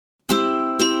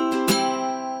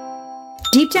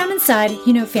Deep down inside,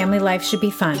 you know family life should be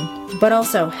fun, but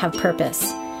also have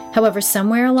purpose. However,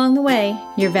 somewhere along the way,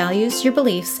 your values, your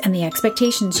beliefs, and the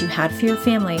expectations you had for your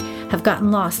family have gotten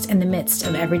lost in the midst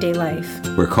of everyday life.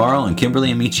 We're Carl and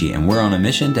Kimberly Amici, and we're on a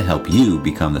mission to help you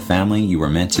become the family you were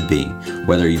meant to be,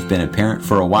 whether you've been a parent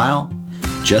for a while,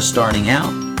 just starting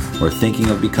out, or thinking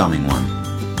of becoming one.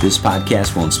 This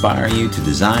podcast will inspire you to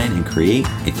design and create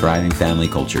a thriving family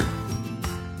culture.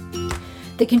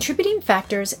 The contributing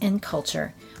factors in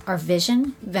culture are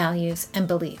vision, values, and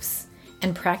beliefs,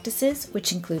 and practices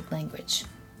which include language.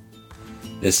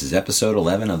 This is episode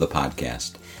 11 of the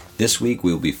podcast. This week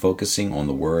we will be focusing on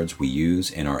the words we use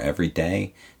in our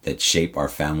everyday that shape our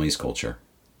family's culture.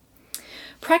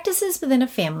 Practices within a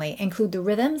family include the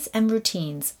rhythms and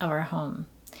routines of our home.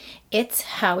 It's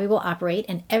how we will operate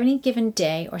in any given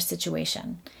day or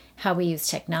situation, how we use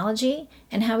technology,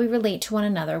 and how we relate to one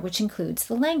another, which includes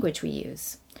the language we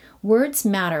use. Words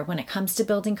matter when it comes to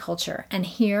building culture, and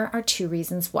here are 2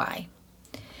 reasons why.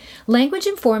 Language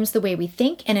informs the way we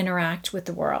think and interact with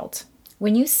the world.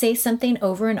 When you say something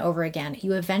over and over again,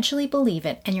 you eventually believe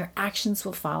it and your actions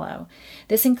will follow.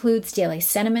 This includes daily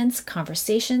sentiments,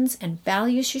 conversations, and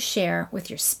values you share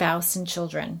with your spouse and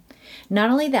children.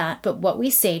 Not only that, but what we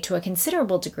say to a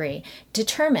considerable degree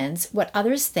determines what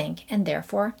others think and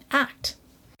therefore act.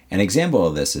 An example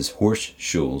of this is Horst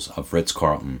Schulze of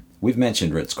Ritz-Carlton. We've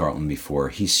mentioned Ritz-Carlton before.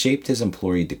 He shaped his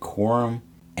employee decorum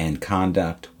and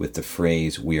conduct with the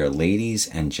phrase, "We are ladies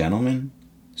and gentlemen,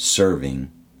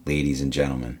 serving ladies and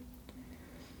gentlemen."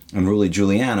 And Rudy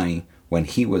Giuliani, when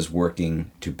he was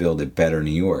working to build a better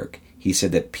New York, he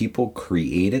said that people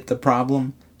created the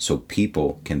problem so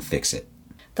people can fix it.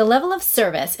 The level of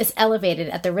service is elevated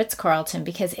at the Ritz-Carlton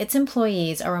because its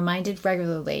employees are reminded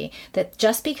regularly that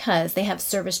just because they have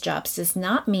service jobs does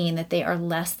not mean that they are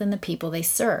less than the people they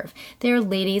serve. They are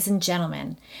ladies and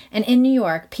gentlemen. And in New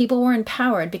York, people were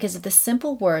empowered because of the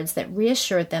simple words that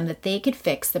reassured them that they could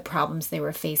fix the problems they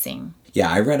were facing.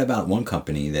 Yeah, I read about one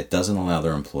company that doesn't allow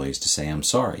their employees to say, "I'm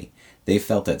sorry." They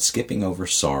felt that skipping over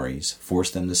sorries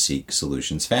forced them to seek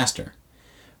solutions faster.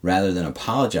 Rather than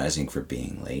apologizing for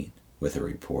being late with a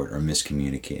report or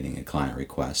miscommunicating a client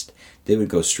request, they would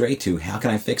go straight to, "How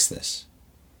can I fix this?"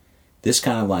 This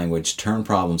kind of language turned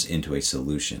problems into a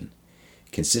solution.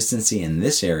 Consistency in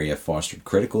this area fostered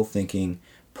critical thinking,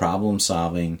 problem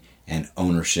solving, and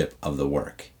ownership of the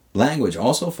work. Language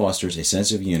also fosters a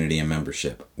sense of unity and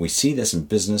membership. We see this in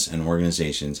business and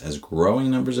organizations as growing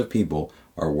numbers of people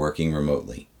are working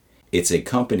remotely. It's a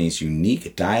company's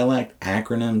unique dialect,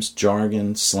 acronyms,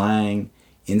 jargon, slang,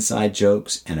 inside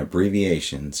jokes, and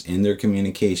abbreviations in their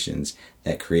communications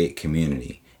that create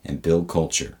community and build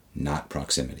culture, not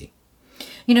proximity.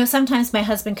 You know, sometimes my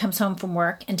husband comes home from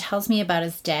work and tells me about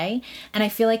his day, and I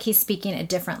feel like he's speaking a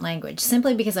different language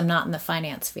simply because I'm not in the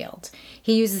finance field.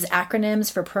 He uses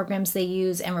acronyms for programs they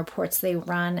use and reports they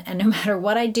run, and no matter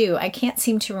what I do, I can't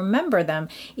seem to remember them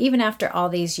even after all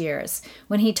these years.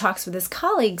 When he talks with his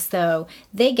colleagues, though,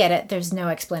 they get it. There's no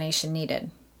explanation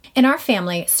needed. In our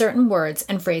family, certain words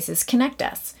and phrases connect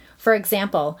us. For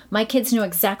example, my kids know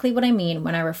exactly what I mean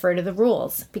when I refer to the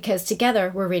rules, because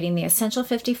together we're reading The Essential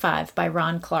 55 by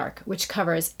Ron Clark, which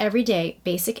covers everyday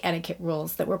basic etiquette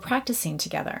rules that we're practicing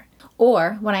together.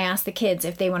 Or when I ask the kids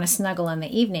if they want to snuggle in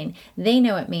the evening, they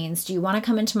know it means, "Do you want to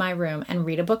come into my room and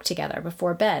read a book together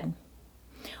before bed?"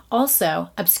 Also,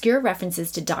 obscure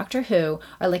references to Doctor Who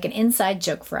are like an inside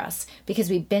joke for us because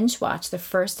we binge watch the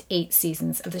first 8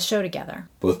 seasons of the show together.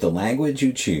 Both the language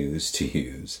you choose to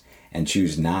use and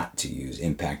choose not to use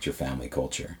impact your family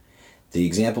culture. The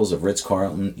examples of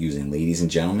Ritz-Carlton using ladies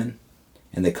and gentlemen,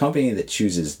 and the company that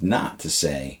chooses not to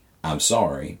say, "I'm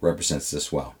sorry," represents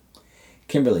this well.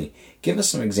 Kimberly, give us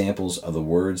some examples of the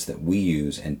words that we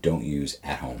use and don't use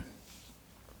at home.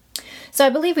 So I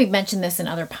believe we've mentioned this in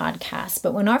other podcasts,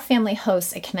 but when our family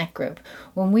hosts a Connect group,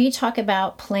 when we talk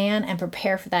about plan and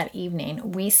prepare for that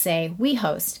evening, we say we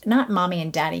host, not mommy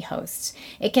and daddy hosts.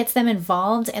 It gets them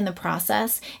involved in the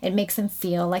process. It makes them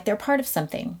feel like they're part of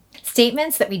something.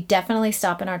 Statements that we definitely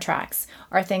stop in our tracks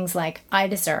are things like, "I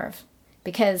deserve,"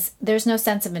 because there's no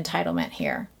sense of entitlement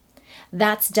here.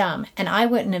 "That's dumb, and I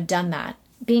wouldn't have done that."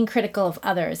 Being critical of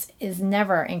others is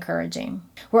never encouraging.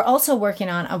 We're also working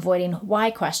on avoiding why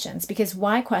questions because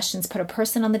why questions put a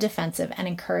person on the defensive and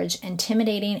encourage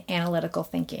intimidating analytical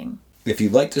thinking. If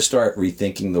you'd like to start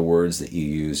rethinking the words that you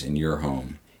use in your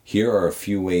home, here are a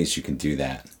few ways you can do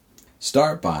that.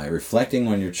 Start by reflecting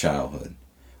on your childhood.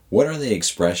 What are the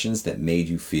expressions that made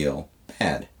you feel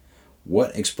bad?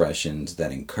 What expressions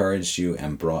that encouraged you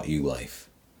and brought you life?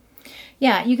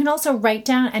 Yeah, you can also write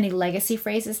down any legacy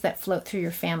phrases that float through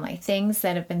your family, things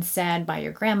that have been said by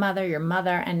your grandmother, your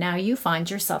mother, and now you find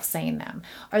yourself saying them.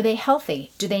 Are they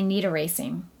healthy? Do they need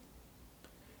erasing?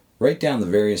 Write down the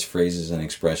various phrases and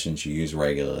expressions you use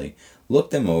regularly,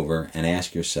 look them over, and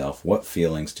ask yourself, what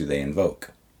feelings do they invoke?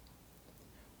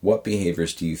 What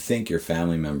behaviors do you think your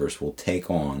family members will take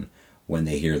on when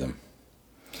they hear them?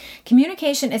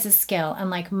 Communication is a skill, and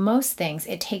like most things,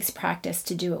 it takes practice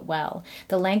to do it well.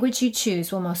 The language you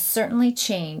choose will most certainly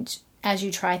change as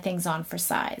you try things on for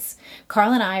size.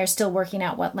 Carl and I are still working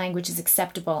out what language is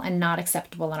acceptable and not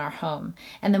acceptable in our home.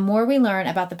 And the more we learn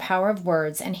about the power of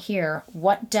words and hear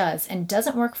what does and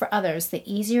doesn't work for others, the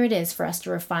easier it is for us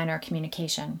to refine our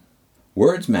communication.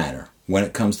 Words matter when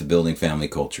it comes to building family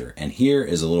culture, and here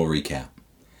is a little recap.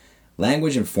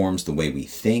 Language informs the way we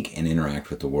think and interact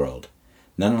with the world.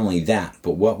 Not only that,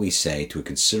 but what we say to a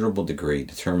considerable degree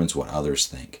determines what others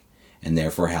think, and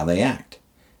therefore how they act.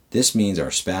 This means our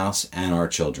spouse and our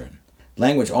children.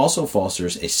 Language also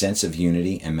fosters a sense of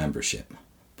unity and membership.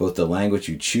 Both the language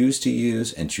you choose to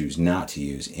use and choose not to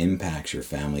use impacts your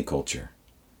family culture.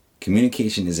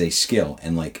 Communication is a skill,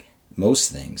 and like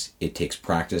most things, it takes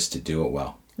practice to do it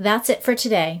well. That's it for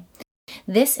today.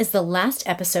 This is the last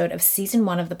episode of Season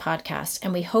 1 of the podcast,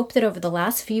 and we hope that over the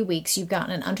last few weeks you've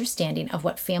gotten an understanding of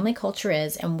what family culture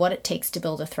is and what it takes to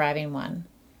build a thriving one.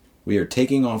 We are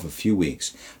taking off a few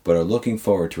weeks, but are looking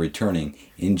forward to returning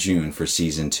in June for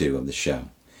Season 2 of the show,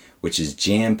 which is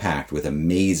jam-packed with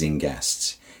amazing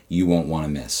guests you won't want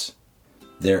to miss.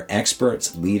 They're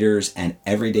experts, leaders, and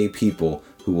everyday people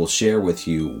who will share with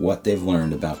you what they've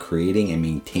learned about creating and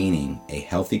maintaining a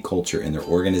healthy culture in their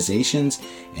organizations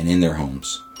and in their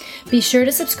homes. Be sure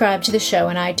to subscribe to the show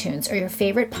in iTunes or your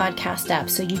favorite podcast app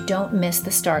so you don't miss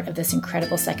the start of this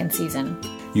incredible second season.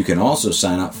 You can also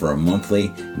sign up for a monthly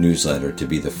newsletter to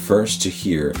be the first to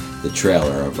hear the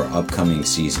trailer of our upcoming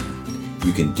season.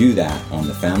 You can do that on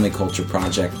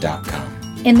thefamilycultureproject.com.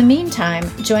 In the meantime,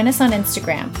 join us on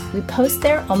Instagram. We post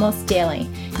there almost daily.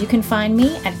 You can find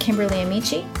me at Kimberly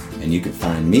Amici. And you can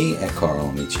find me at Carl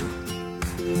Amici.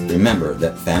 Remember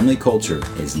that family culture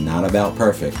is not about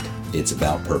perfect, it's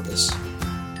about purpose.